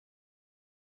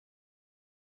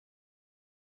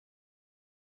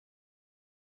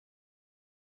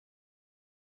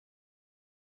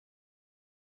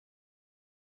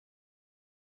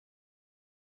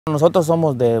Nosotros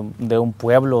somos de un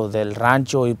pueblo, del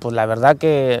rancho, y pues la verdad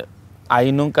que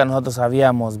ahí nunca nosotros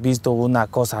habíamos visto una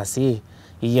cosa así.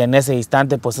 Y en ese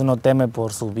instante pues uno teme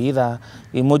por su vida,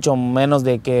 y mucho menos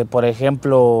de que, por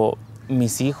ejemplo,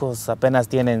 mis hijos apenas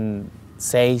tienen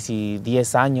 6 y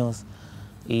 10 años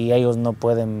y ellos no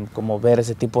pueden como ver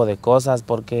ese tipo de cosas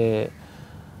porque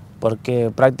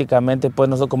prácticamente pues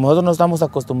como nosotros no estamos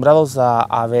acostumbrados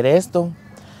a ver esto.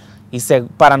 Y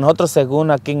para nosotros,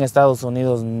 según aquí en Estados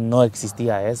Unidos, no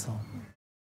existía eso.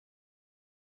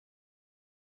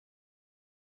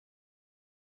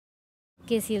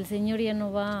 Que si el Señor ya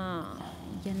no va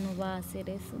a hacer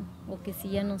eso, o que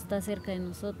si ya no está cerca de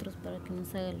nosotros para que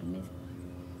nos haga lo mismo.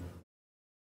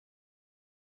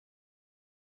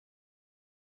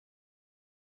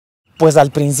 Pues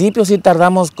al principio sí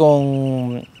tardamos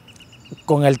con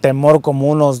el temor como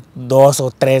unos 2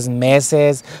 o 3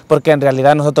 meses, porque en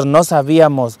realidad nosotros no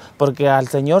sabíamos, porque al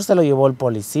Señor se lo llevó el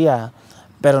policía,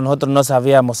 pero nosotros no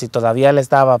sabíamos si todavía él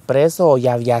estaba preso o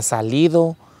ya había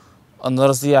salido.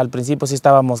 Nosotros sí, al principio sí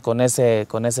estábamos con ese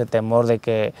temor de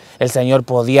que el Señor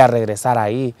podía regresar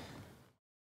ahí.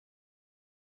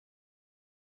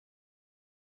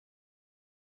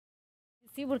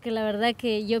 Sí, porque la verdad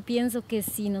que yo pienso que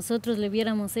si nosotros le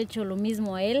hubiéramos hecho lo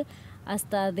mismo a él,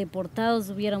 hasta deportados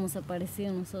hubiéramos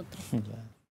aparecido nosotros.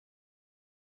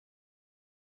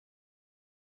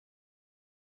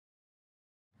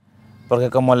 Porque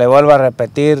como le vuelvo a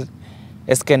repetir,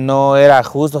 es que no era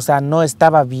justo, o sea, no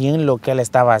estaba bien lo que él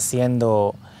estaba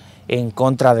haciendo en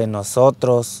contra de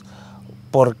nosotros,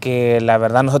 porque la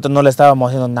verdad nosotros no le estábamos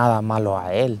haciendo nada malo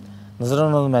a él.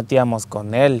 Nosotros no nos metíamos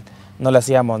con él, no le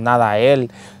hacíamos nada a él.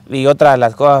 Y otra de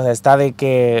las cosas está de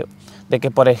que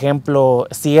por ejemplo,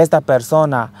 si esta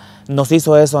persona nos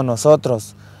hizo eso a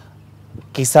nosotros,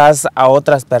 quizás a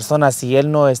otras personas, si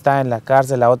él no está en la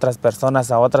cárcel, a otras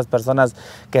personas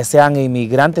que sean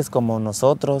inmigrantes como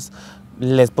nosotros,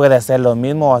 les puede hacer lo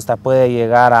mismo o hasta puede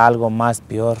llegar a algo más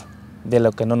peor de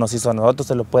lo que no nos hizo a nosotros,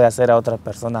 se lo puede hacer a otras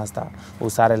personas hasta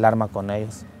usar el arma con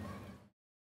ellos.